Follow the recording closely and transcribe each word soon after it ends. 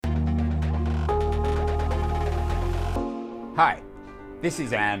Hi, this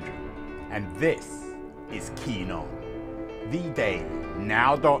is Andrew, and this is Keen On, the daily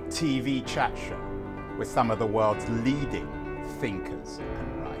Now.tv chat show with some of the world's leading thinkers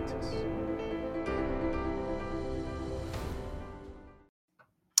and writers.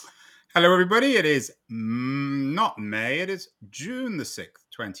 Hello, everybody. It is not May, it is June the 6th,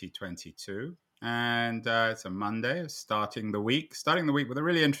 2022. And it's a Monday, starting the week with a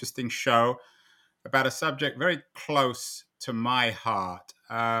really interesting show about a subject very close to my heart.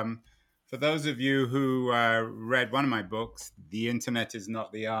 For those of you who read one of my books, The Internet is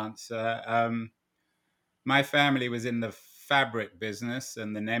Not the Answer, my family was in the fabric business,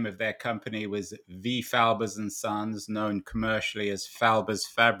 and the name of their company was V. Falbers and Sons, known commercially as Falbers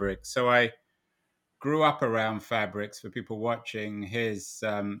Fabric. So I grew up around fabrics. For people watching, here's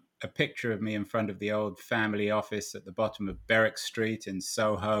a picture of me in front of the old family office at the bottom of Berwick Street in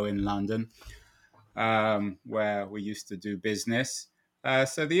Soho in London, where we used to do business.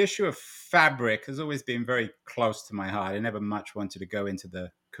 So the issue of fabric has always been very close to my heart. I never much wanted to go into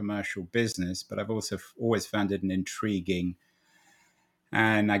the commercial business, but I've also always found it an intriguing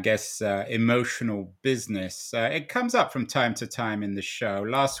and I guess emotional business. It comes up from time to time in the show.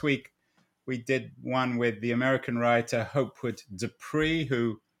 Last week, we did one with the American writer Hopewood Dupree,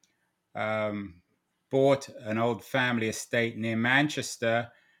 who bought an old family estate near Manchester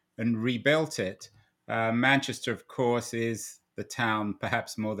and rebuilt it. Manchester, of course, is the town,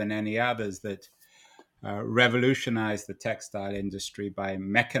 perhaps more than any others, that revolutionized the textile industry by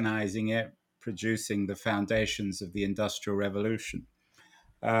mechanizing it, producing the foundations of the Industrial Revolution.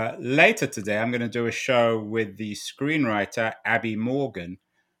 Later today, I'm going to do a show with the screenwriter Abby Morgan.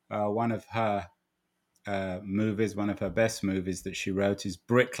 One of her movies, one of her best movies that she wrote is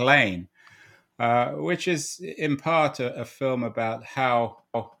Brick Lane, which is in part a film about how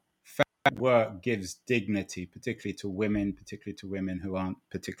work gives dignity, particularly to women who aren't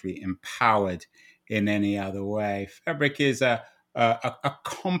particularly empowered in any other way. Fabric is a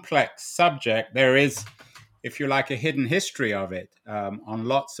complex subject. There is, if you like, a hidden history of it on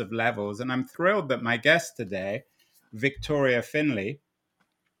lots of levels. And I'm thrilled that my guest today, Victoria Finlay,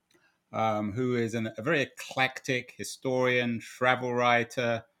 who is a very eclectic historian, travel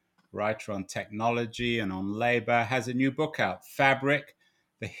writer on technology and on labor, has a new book out, Fabric,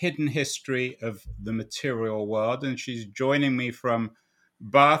 The Hidden History of the Material World. And she's joining me from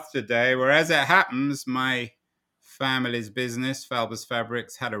Bath today, where, as it happens, my family's business, Falbers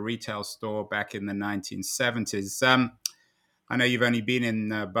Fabrics, had a retail store back in the 1970s. I know you've only been in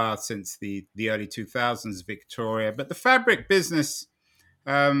Bath since the early 2000s, Victoria, but the fabric business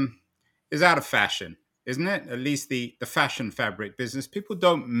is out of fashion, isn't it? At least the fashion fabric business. People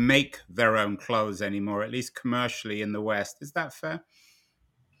don't make their own clothes anymore, at least commercially in the West. Is that fair?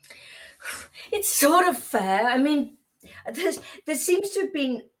 It's sort of fair. I mean, there seems to have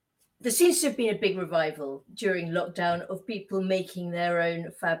been a big revival during lockdown of people making their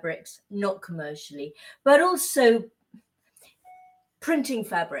own fabrics, not commercially, but also printing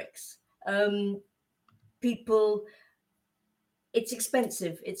fabrics. It's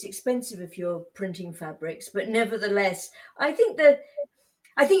expensive. It's expensive if you're printing fabrics, but nevertheless, I think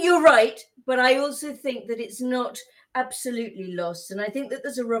you're right, but I also think that it's not absolutely lost. And I think that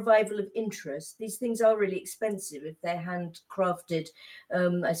there's a revival of interest. These things are really expensive if they're handcrafted,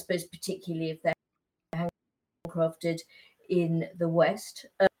 I suppose, particularly if they're handcrafted in the West,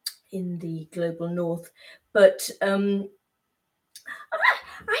 in the global North. But I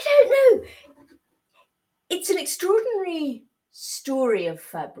don't know. It's an extraordinary story of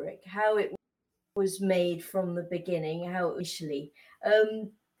fabric, how it was made from the beginning, how initially.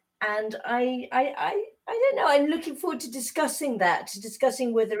 And I don't know. I'm looking forward to discussing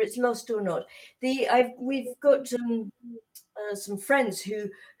whether it's lost or not. We've got some friends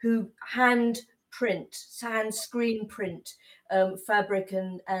who hand screen print fabric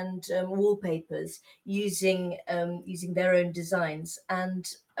and wallpapers using their own designs, and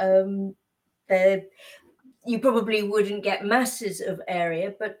you probably wouldn't get masses of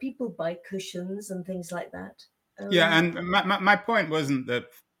area, but people buy cushions and things like that. Yeah, and my point wasn't that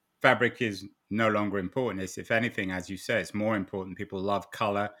fabric is no longer important. It's, if anything, as you say, it's more important. People love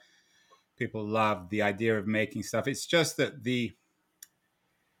color. People love the idea of making stuff. It's just that the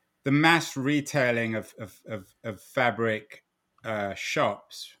mass retailing of fabric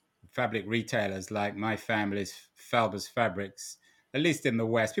shops, fabric retailers like my family's Falbers Fabrics, at least in the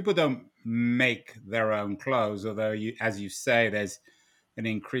West, people don't make their own clothes, although, as you say, there's an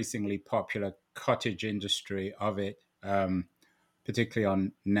increasingly popular cottage industry of it, particularly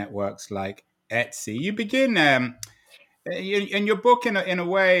on networks like Etsy. You begin In your book, in a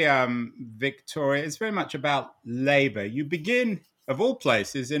way, Victoria, it's very much about labor. You begin, of all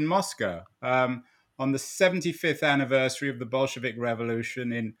places, in Moscow on the 75th anniversary of the Bolshevik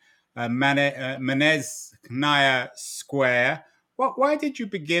Revolution in Manezhnaya Square. Why did you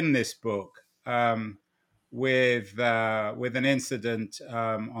begin this book with an incident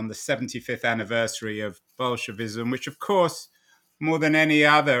on the 75th anniversary of Bolshevism, which, of course, more than any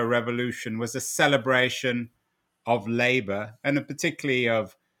other revolution, was a celebration of labor, and particularly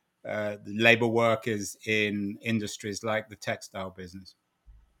of labor workers in industries like the textile business?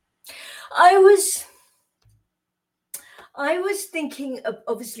 I was thinking of,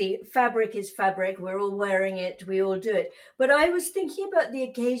 obviously, fabric is fabric. We're all wearing it. We all do it. But I was thinking about the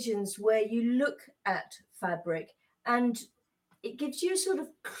occasions where you look at fabric and it gives you a sort of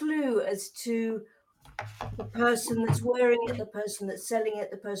clue as to the person that's wearing it, the person that's selling it,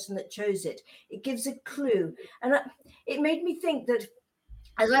 the person that chose it. It gives a clue. And it made me think that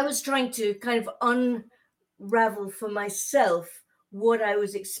as I was trying to kind of unravel for myself what I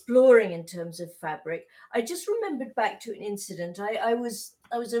was exploring in terms of fabric, I just remembered back to an incident. I was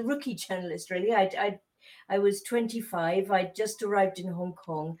a rookie journalist, really. I was 25. I just arrived in Hong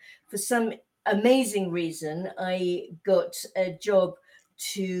Kong. For some amazing reason, I got a job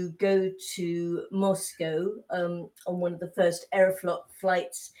to go to Moscow on one of the first Aeroflot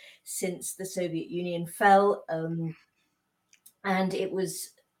flights since the Soviet Union fell, and it was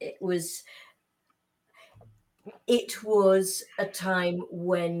a time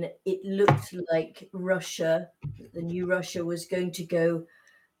when it looked like Russia, the new Russia, was going to go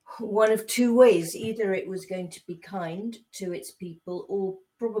one of two ways. Either it was going to be kind to its people, or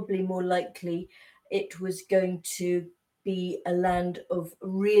probably more likely, it was going to be a land of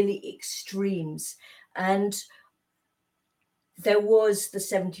really extremes. And there was the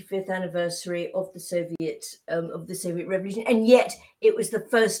 75th anniversary of the Soviet Revolution, and yet it was the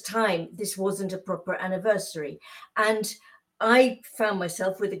first time this wasn't a proper anniversary. And I found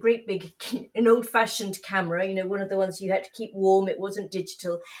myself with a great big, an old-fashioned camera, one of the ones you had to keep warm. It wasn't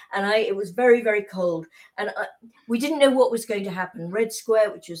digital, and it was very, very cold, and we didn't know what was going to happen. Red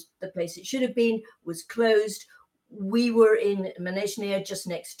Square, which was the place it should have been, was closed. We were in Manezhnaya, just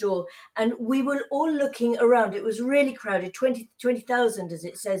next door, and we were all looking around. It was really crowded, 20,000, as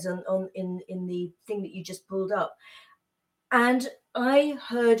it says in the thing that you just pulled up. And I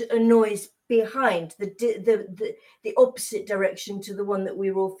heard a noise behind the opposite direction to the one that we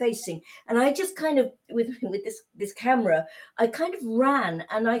were all facing. And I just kind of, with this camera, I kind of ran,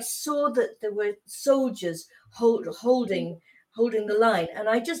 and I saw that there were soldiers holding the line, and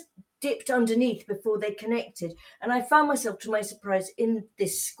I just dipped underneath before they connected. And I found myself, to my surprise, in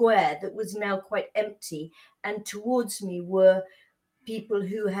this square that was now quite empty. And towards me were people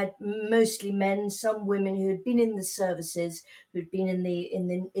who had, mostly men, some women who had been in the services, who'd been in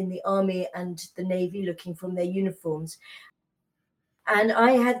the army and the navy, looking from their uniforms. And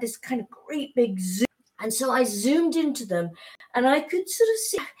I had this kind of great big zoom. And so I zoomed into them, and I could sort of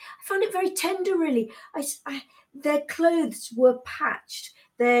see, I found it very tender, really. Their clothes were patched.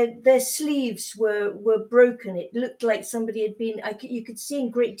 Their sleeves were broken. It looked like somebody had been, you could see in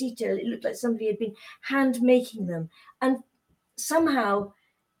great detail, it looked like somebody had been hand making them. And somehow,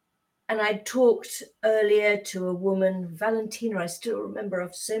 and I talked earlier to a woman, Valentina, I still remember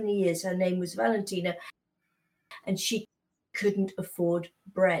after so many years, her name was Valentina, and she couldn't afford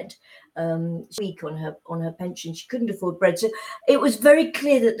bread. Week on her pension, she couldn't afford bread. So it was very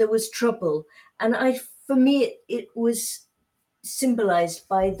clear that there was trouble. And for me, it was symbolized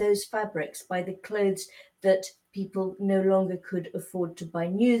by those fabrics, by the clothes that people no longer could afford to buy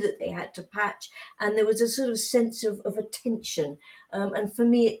new, that they had to patch. And there was a sort of sense of a tension. And for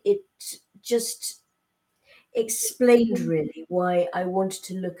me, it just explained really why I wanted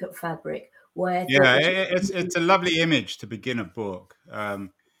to look at fabric, why I thought it's a lovely image to begin a book.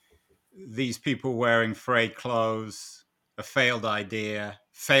 These people wearing frayed clothes, a failed idea,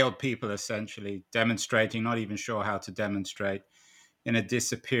 failed people essentially, demonstrating, not even sure how to demonstrate, in a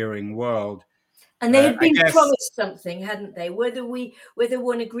disappearing world. And they had been promised something, hadn't they? Whether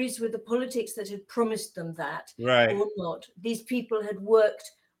one agrees with the politics that had promised them that, right, or not, these people had worked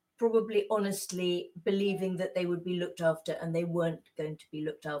probably honestly, believing that they would be looked after, and they weren't going to be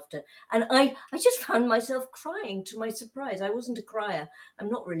looked after. And I just found myself crying, to my surprise. I wasn't a crier. I'm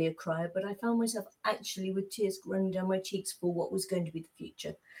not really a crier, but I found myself actually with tears running down my cheeks for what was going to be the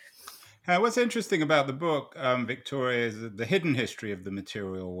future. What's interesting about the book, Victoria, is the hidden history of the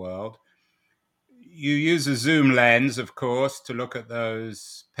material world. You use a zoom lens, of course, to look at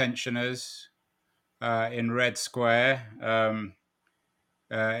those pensioners in Red Square.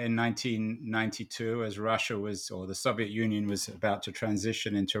 in 1992 as Russia was, or the Soviet Union was about to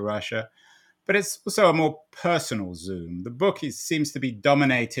transition into Russia. But it's also a more personal zoom. The book seems to be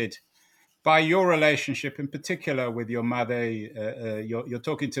dominated by your relationship, in particular with your mother. You're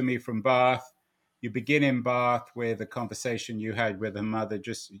talking to me from Bath. You begin in Bath with a conversation you had with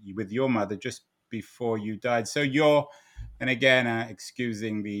your mother just before you died. So and again,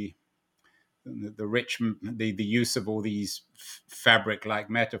 excusing the use of all these fabric-like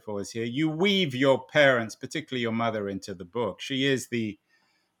metaphors here. You weave your parents, particularly your mother, into the book. She is the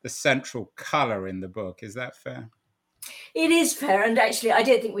central color in the book. Is that fair? It is fair, and actually I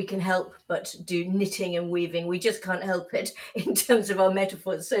don't think we can help but do knitting and weaving. We just can't help it in terms of our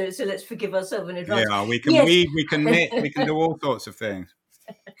metaphors, so let's forgive ourselves in advance. Yeah, we can weave, we can knit, we can do all sorts of things.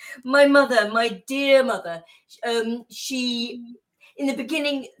 My mother, my dear mother, she, in the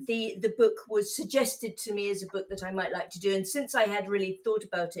beginning, the book was suggested to me as a book that I might like to do. And since I had really thought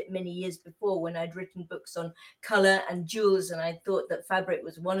about it many years before, when I'd written books on color and jewels, and I thought that fabric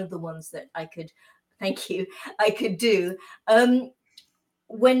was one of the ones that I could, thank you, I could do.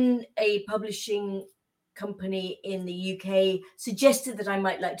 When a publishing company in the UK suggested that I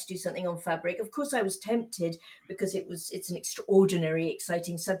might like to do something on fabric, of course I was tempted, because it's an extraordinary,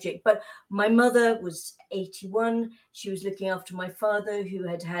 exciting subject. But my mother was 81. She was looking after my father, who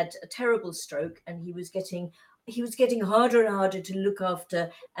had had a terrible stroke, and he was getting harder and harder to look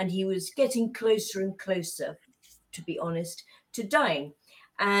after, and he was getting closer and closer, to be honest, to dying.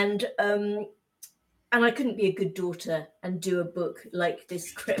 And I couldn't be a good daughter and do a book like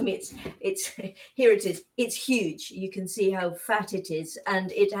this. I mean, it's here it is. It's huge. You can see how fat it is,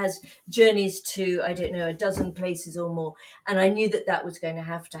 and it has journeys to, I don't know, a dozen places or more. And I knew that was going to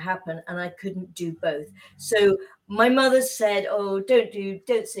have to happen, and I couldn't do both. So my mother said, "Oh,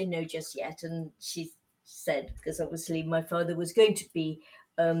 don't say no just yet." And she said, because obviously my father was going to be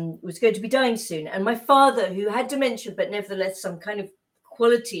dying soon, and my father, who had dementia but nevertheless some kind of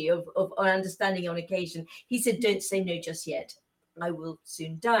quality of understanding on occasion, he said, "Don't say no just yet. I will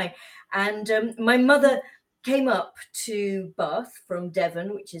soon die." And my mother came up to Bath from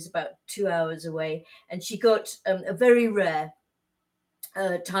Devon, which is about 2 hours away, and she got a very rare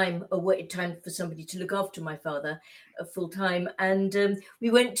time for somebody to look after my father full time. And we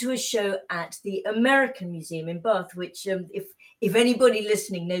went to a show at the American Museum in Bath, which if anybody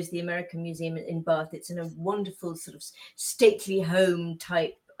listening knows the American Museum in Bath, it's in a wonderful sort of stately home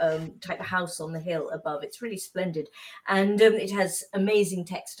type house on the hill above. It's really splendid, and it has amazing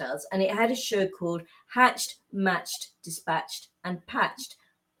textiles, and it had a show called Hatched, Matched, Dispatched and Patched,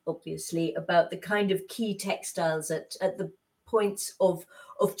 obviously about the kind of key textiles at the points of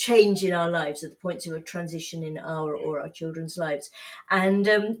change in our lives, at the points of a transition in our children's lives. And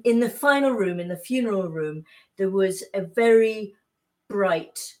in the final room, in the funeral room, there was a very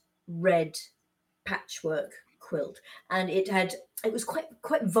bright red patchwork quilt, and it was quite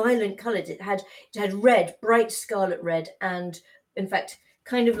violent colored. It had red, bright scarlet red, and in fact,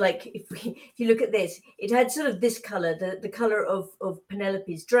 kind of like if you look at this, it had sort of this color, the color of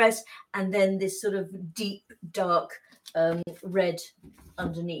Penelope's dress, and then this sort of deep dark red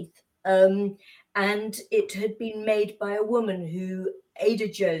underneath. And it had been made by a woman who, Ada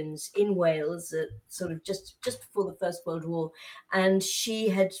Jones, in Wales, sort of just before the First World War, and she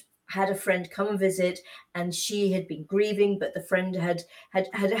had a friend come and visit, and she had been grieving, but the friend had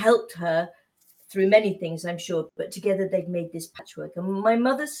helped her through many things, I'm sure, but together they'd made this patchwork. And my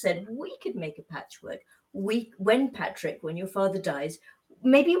mother said, "We could make a patchwork. When your father dies,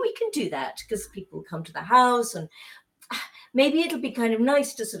 maybe we can do that, because people come to the house, and maybe it'll be kind of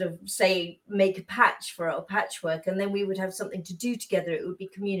nice to sort of say, make a patch for our patchwork, and then we would have something to do together. It would be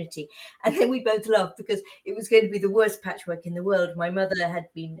community." And then we both laughed, because it was going to be the worst patchwork in the world. My mother had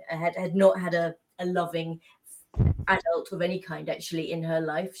not had a loving adult of any kind actually in her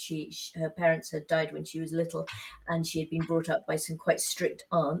life. Her parents had died when she was little, and she had been brought up by some quite strict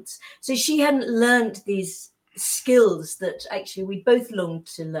aunts. So she hadn't learned these skills that actually we both longed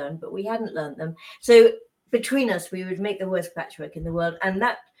to learn, but we hadn't learned them. So between us, we would make the worst patchwork in the world. And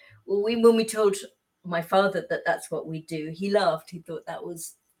when we told my father that that's what we do, he laughed. He thought that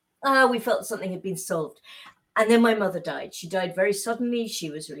was, we felt something had been solved. And then my mother died. She died very suddenly. She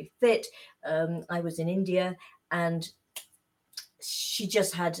was really fit. I was in India, and she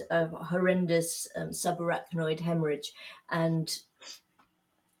just had a horrendous subarachnoid hemorrhage. And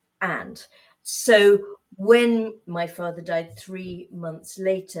so when my father died 3 months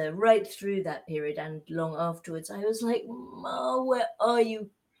later, right through that period and long afterwards, I was like, "Ma, where are you?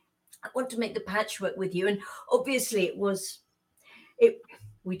 I want to make the patchwork with you." And obviously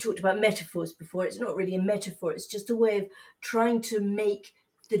we talked about metaphors before. It's not really a metaphor. It's just a way of trying to make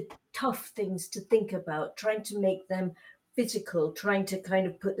the tough things to think about, trying to make them physical, trying to kind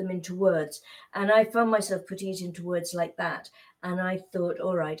of put them into words. And I found myself putting it into words like that. And I thought,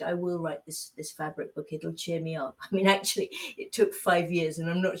 all right, I will write this fabric book. It'll cheer me up. I mean, actually, it took 5 years, and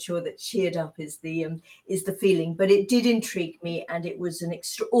I'm not sure that cheered up is the feeling, but it did intrigue me, and it was an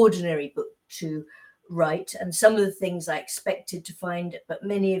extraordinary book to write. And some of the things I expected to find, but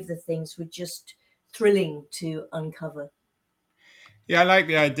many of the things were just thrilling to uncover. Yeah, I like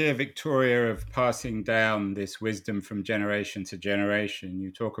the idea, Victoria, of passing down this wisdom from generation to generation.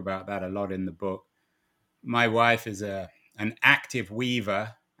 You talk about that a lot in the book. My wife is an active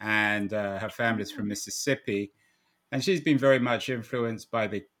weaver, and her family's from Mississippi. And she's been very much influenced by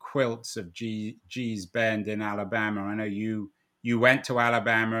the quilts of Gee's Bend in Alabama. I know you went to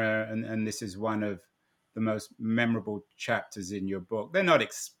Alabama, and this is one of the most memorable chapters in your book. They're not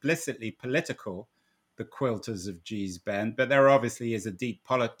explicitly political, the quilters of Gee's Bend, but there obviously is a deep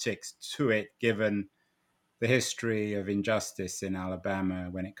politics to it, given the history of injustice in Alabama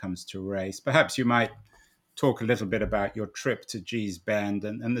when it comes to race. Perhaps you might talk a little bit about your trip to Gee's Bend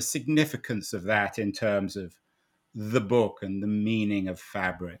and the significance of that in terms of the book and the meaning of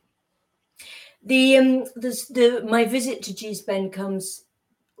fabric. My visit to Gee's Bend comes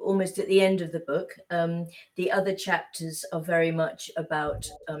almost at the end of the book. The other chapters are very much about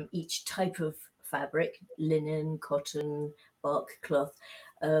each type of fabric: linen, cotton, bark cloth,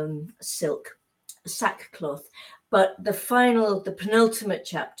 silk, sackcloth. But the penultimate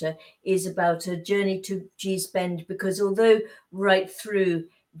chapter is about a journey to Gee's Bend, because although right through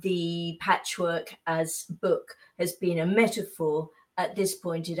the patchwork as book has been a metaphor, at this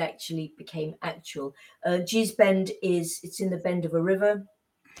point it actually became actual. Gee's Bend it's in the bend of a river.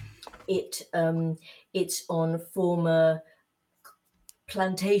 It's on former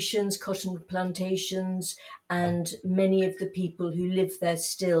plantations, cotton plantations, and many of the people who live there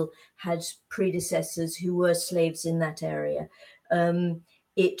still had predecessors who were slaves in that area.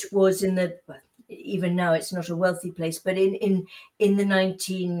 It was even now it's not a wealthy place, but in the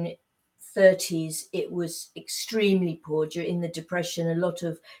 1930s it was extremely poor. In the Depression, a lot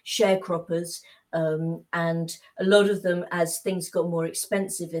of sharecroppers, and a lot of them, as things got more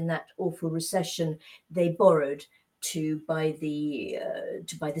expensive in that awful recession, they borrowed to buy the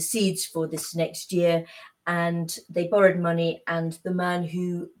seeds for this next year, and they borrowed money, and the man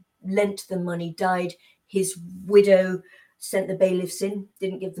who lent them money died. His widow sent the bailiffs in,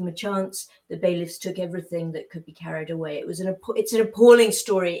 didn't give them a chance. The bailiffs took everything that could be carried away. It's an appalling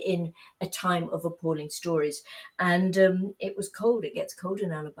story in a time of appalling stories. And it was cold. It gets cold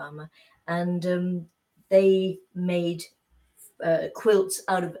in Alabama, and they made quilts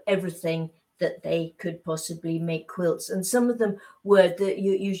out of everything that they could possibly make quilts. And some of them were that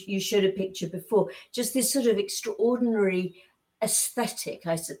you showed a picture before, just this sort of extraordinary aesthetic,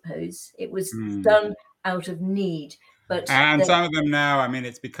 I suppose. It was done out of need. And some of them now, I mean,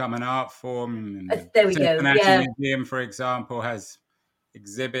 it's become an art form. There we go. Yeah. Museum, for example, has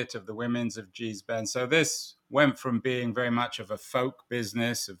exhibit of the women's of Gee's Bend. So this went from being very much of a folk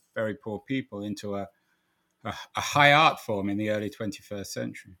business of very poor people into a high art form in the early 21st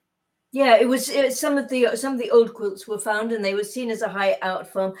century. Yeah, it was some of the old quilts were found, and they were seen as a high art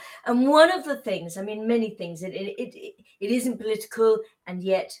form. And one of the things, I mean, many things, it isn't political, and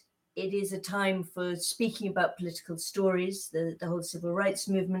yet it is a time for speaking about political stories. The whole civil rights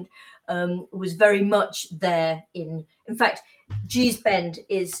movement was very much there. In fact, Gee's Bend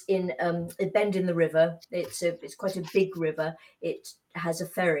is in a bend in the river. It's quite a big river. It has a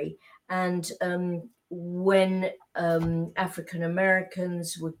ferry, and when African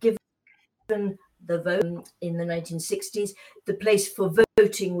Americans were given the vote in the 1960s, the place for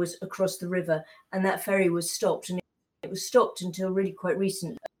voting was across the river, and that ferry was stopped, and it was stopped until really quite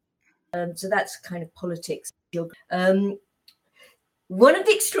recently. So that's kind of politics. One of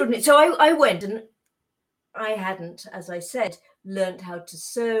the extraordinary, so I went, and I hadn't, as I said, learned how to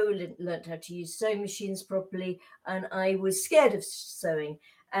sew, learned how to use sewing machines properly, and I was scared of sewing,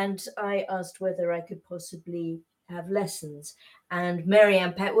 and I asked whether I could possibly have lessons. And Mary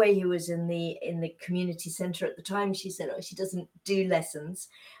Ann Petway, who was in the community center at the time, she said, oh, she doesn't do lessons.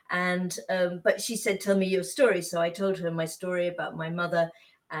 And but she said, tell me your story. So I told her my story about my mother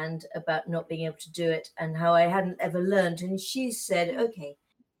and about not being able to do it and how I hadn't ever learned. And she said, okay.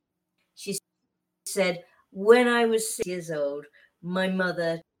 She said, when I was 6 years old, my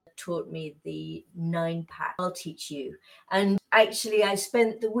mother taught me the 9-pack. I'll teach you. And actually, I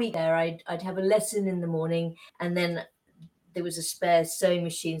spent the week there. I'd have a lesson in the morning, and then there was a spare sewing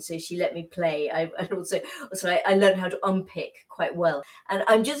machine, so she let me play. I learned how to unpick quite well. And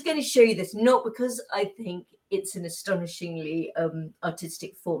I'm just going to show you this, not because I think it's an astonishingly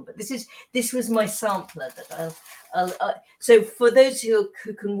artistic form. But this was my sampler that so for those who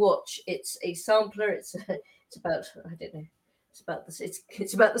can watch, it's a sampler. It's about, I don't know, it's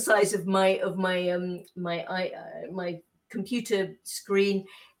about the size of my my computer screen.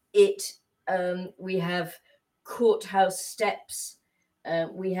 We have courthouse steps,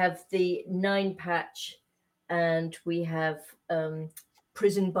 we have the 9 patch, and we have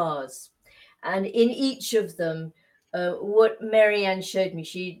prison bars. And in each of them, what Marianne showed me,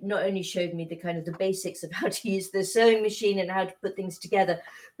 she not only showed me the kind of the basics of how to use the sewing machine and how to put things together,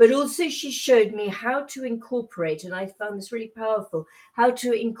 but also she showed me how to incorporate, and I found this really powerful, how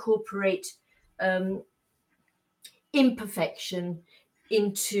to incorporate imperfection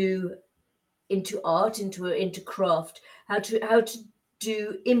into art, into craft, how to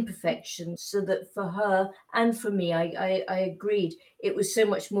do imperfection, so that for her and for me, I agreed, it was so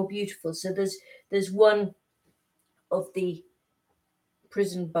much more beautiful. So there's one of the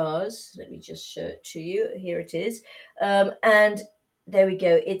prison bars. Let me just show it to you. Here it is. And there we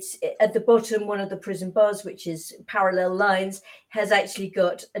go. It's at the bottom, one of the prison bars, which is parallel lines, has actually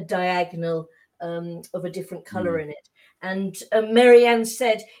got a diagonal of a different color in it. And Marianne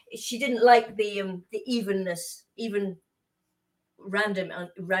said she didn't like the evenness, even random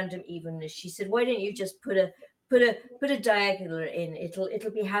evenness. She said, "Why don't you just put a diagonal in?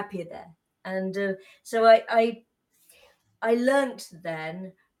 It'll be happier there." And so I learnt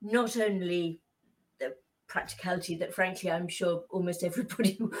then not only the practicality that, frankly, I'm sure almost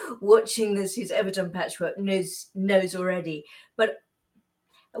everybody watching this who's ever done patchwork knows already, but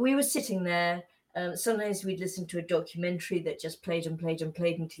we were sitting there. Sometimes we'd listen to a documentary that just played and played and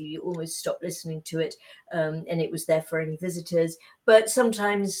played until you almost stopped listening to it, and it was there for any visitors. But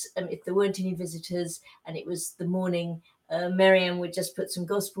sometimes, if there weren't any visitors and it was the morning, Marianne would just put some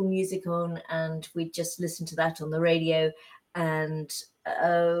gospel music on, and we'd just listen to that on the radio, and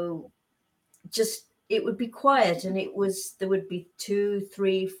just it would be quiet, and there would be 2,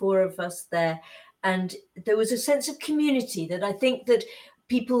 3, 4 of us there, and there was a sense of community that I think that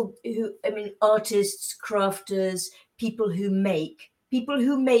people artists, crafters, people who make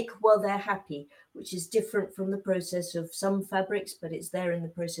while they're happy, which is different from the process of some fabrics, but it's there in the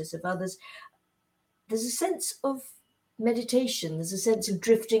process of others. There's a sense of meditation, there's a sense of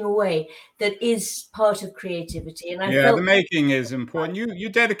drifting away that is part of creativity. And I felt the making is important. You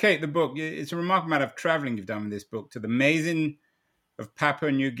dedicate the book, it's a remarkable amount of traveling you've done with this book, to the Mazin of Papua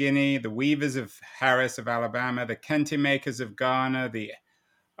New Guinea, the weavers of Harris of Alabama, the kente makers of Ghana, the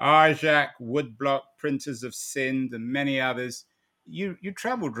Arjak woodblock printers of Sindh, and many others. You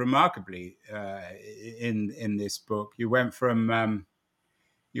traveled remarkably in this book. You went from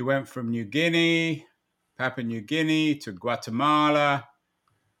New Guinea, Papua New Guinea, to Guatemala,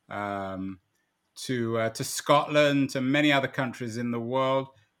 to Scotland, to many other countries in the world.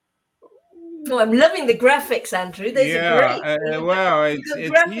 Oh, I'm loving the graphics, Andrew. Those are great. Well, it's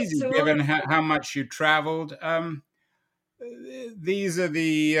easy given how much you traveled. These are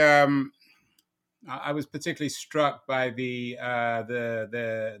the. I was particularly struck by the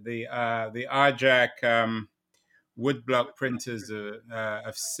Arjak woodblock printers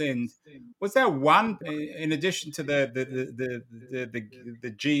of Sindh. Was there one, in addition to the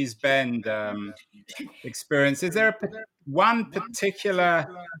Gee's Bend experience? Is there one particular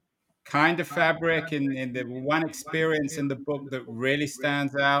kind of fabric in the one experience in the book that really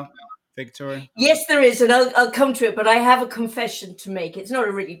stands out, Victoria? Yes, there is, and I'll come to it, but I have a confession to make. It's not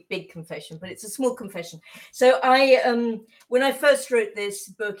a really big confession, but it's a small confession. So when I first wrote this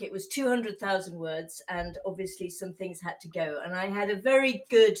book, it was 200,000 words, and obviously some things had to go. And I had a very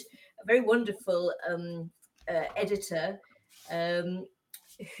wonderful editor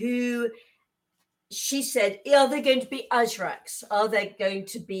who, she said, are they going to be ajraks? Are they going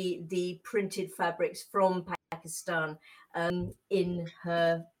to be the printed fabrics from Pakistan in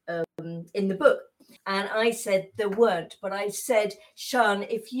the book? And I said there weren't, but I said, Shan,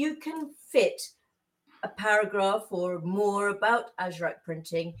 if you can fit a paragraph or more about Ajrak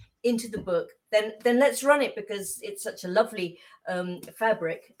printing into the book, then let's run it, because it's such a lovely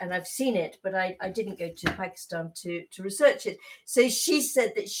fabric, and I've seen it, but I didn't go to Pakistan to research it. So she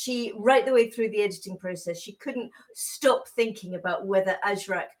said that she, right the way through the editing process, she couldn't stop thinking about whether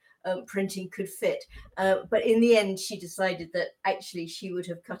Ajrak printing could fit, but in the end she decided that actually she would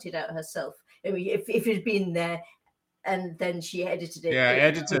have cut it out herself. I mean, if it had been there and then she edited it,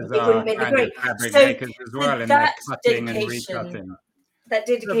 editors it wouldn't make kind great of fabric so makers as well, in their cutting and recutting. That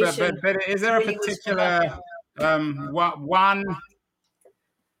dedication. But is there a particular one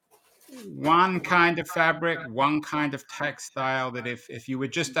kind of fabric, one kind of textile that if you were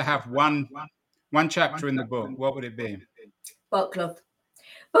just to have one One chapter in the book, what would it be? Bark cloth.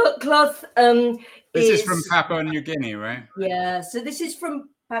 Bark cloth This is from Papua New Guinea, right? Yeah, so this is from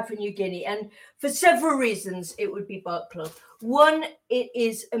Papua New Guinea, and for several reasons it would be bark cloth. One, it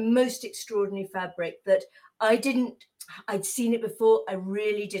is a most extraordinary fabric that I'd seen it before. I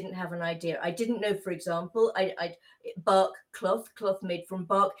really didn't have an idea. I didn't know, for example, bark cloth made from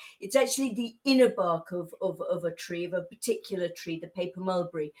bark. It's actually the inner bark of a tree, of a particular tree, the paper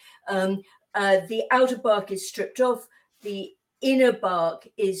mulberry. The outer bark is stripped off. The inner bark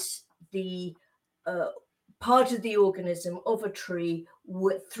is the part of the organism of a tree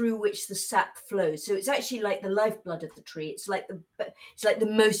through which the sap flows. So it's actually like the lifeblood of the tree. It's like the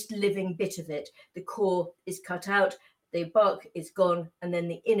most living bit of it. The core is cut out, the bark is gone, and then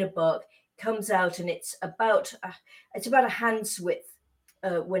the inner bark comes out, and it's about a hand's width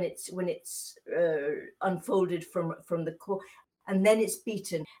when it's unfolded from the core, and then it's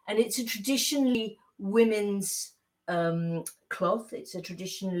beaten. And it's a traditionally women's cloth. It's a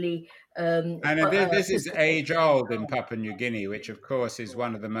traditionally and this is age old in Papua New Guinea, which of course is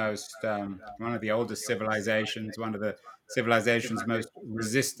one of the most one of the oldest civilizations, one of the civilizations most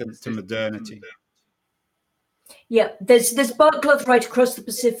resistant to modernity. Yeah, there's bark cloth right across the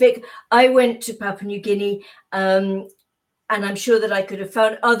Pacific. I went to Papua New Guinea, and I'm sure that I could have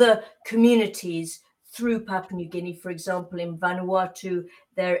found other communities through Papua New Guinea. For example, in Vanuatu,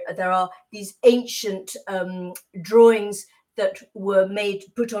 there are these ancient drawings that were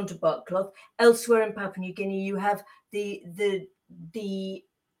put onto bark cloth. Elsewhere in Papua New Guinea, you have the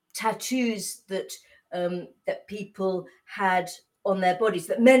tattoos that people had on their bodies,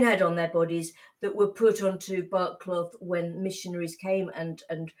 that men had on their bodies, that were put onto bark cloth when missionaries came and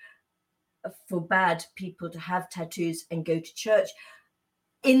forbade people to have tattoos and go to church.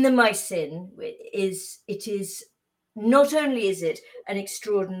 In the Mysin, it is not only is it an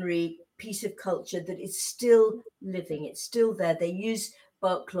extraordinary piece of culture that is still living, it's still there. They use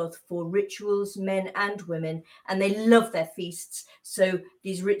bark cloth for rituals, men and women, and they love their feasts. So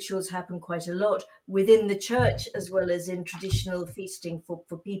these rituals happen quite a lot within the church as well as in traditional feasting for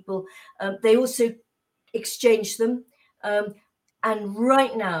people. They also exchange them. And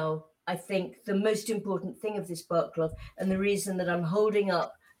right now, I think the most important thing of this bark cloth, and the reason that I'm holding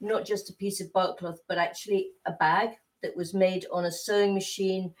up not just a piece of bark cloth, but actually a bag that was made on a sewing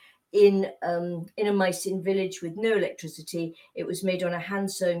machine in a Mysin village with no electricity. It was made on a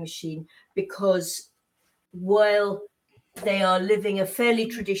hand sewing machine because while they are living a fairly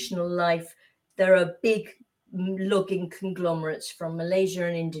traditional life, there are big logging conglomerates from Malaysia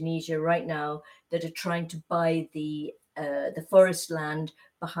and Indonesia right now that are trying to buy the forest land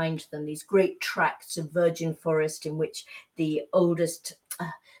behind them, these great tracts of virgin forest in which the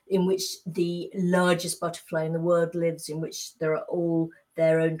largest butterfly in the world lives, in which there are all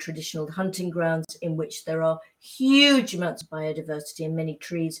their own traditional hunting grounds, in which there are huge amounts of biodiversity and many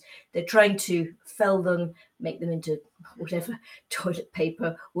trees. They're trying to fell them, make them into whatever, toilet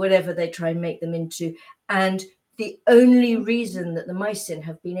paper, whatever they try and make them into. And the only reason that the Mysin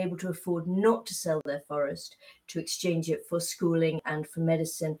have been able to afford not to sell their forest, to exchange it for schooling and for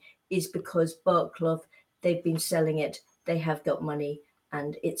medicine, is because bark cloth, they've been selling it, they have got money,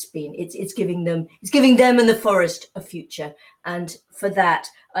 and it's giving them and the forest a future. And for that,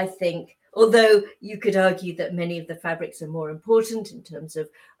 I think, although you could argue that many of the fabrics are more important in terms of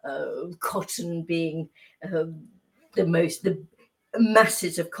cotton being the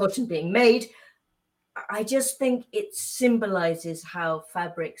masses of cotton being made, I just think it symbolizes how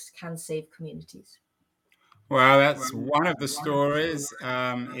fabrics can save communities. Well, that's one of the stories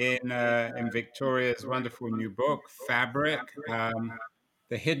in Victoria's wonderful new book, Fabric,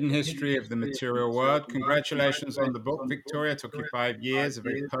 The Hidden History of the Material World. Congratulations on the book, Victoria. It took you 5 years, a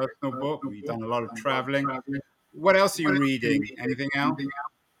very personal book. You've done a lot of traveling. What else are you reading? Anything else?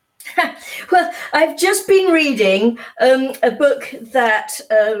 Well, I've just been reading a book that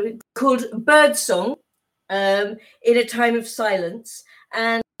called Birdsong, in a Time of Silence,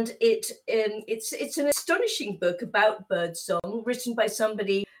 and it's an astonishing book about birdsong, written by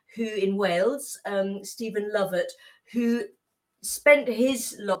somebody who in Wales, Stephen Lovett, who spent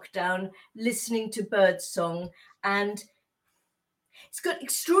his lockdown listening to birdsong, and it's got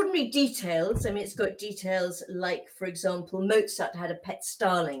extraordinary details. I mean, it's got details like, for example, Mozart had a pet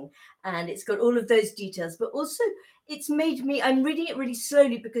starling, and it's got all of those details, but also it's made me, I'm reading it really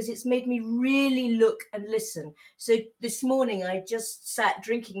slowly because it's made me really look and listen. So this morning I just sat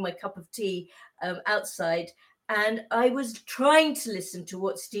drinking my cup of tea outside, and I was trying to listen to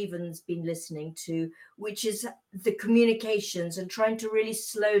what Stephen's been listening to, which is the communications, and trying to really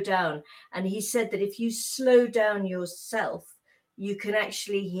slow down. And he said that if you slow down yourself, you can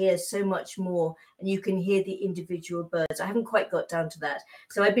actually hear so much more, and you can hear the individual birds. I haven't quite got down to that.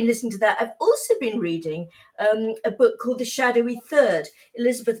 So I've been listening to that. I've also been reading a book called The Shadowy Third.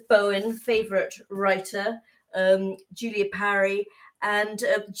 Elizabeth Bowen, favorite writer, Julia Parry, and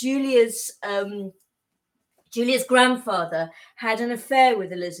Julia's grandfather had an affair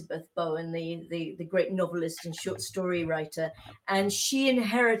with Elizabeth Bowen, the great novelist and short story writer, and she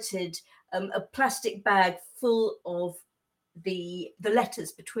inherited a plastic bag full of the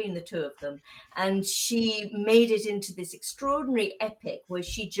letters between the two of them, and she made it into this extraordinary epic where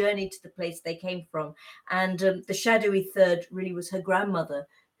she journeyed to the place they came from. And The Shadowy Third really was her grandmother,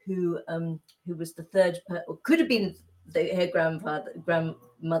 who was the third, or could have been her grandmother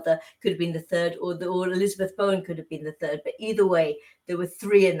could have been the third, or Elizabeth Bowen could have been the third. But either way, there were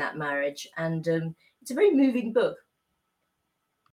three in that marriage, and it's a very moving book.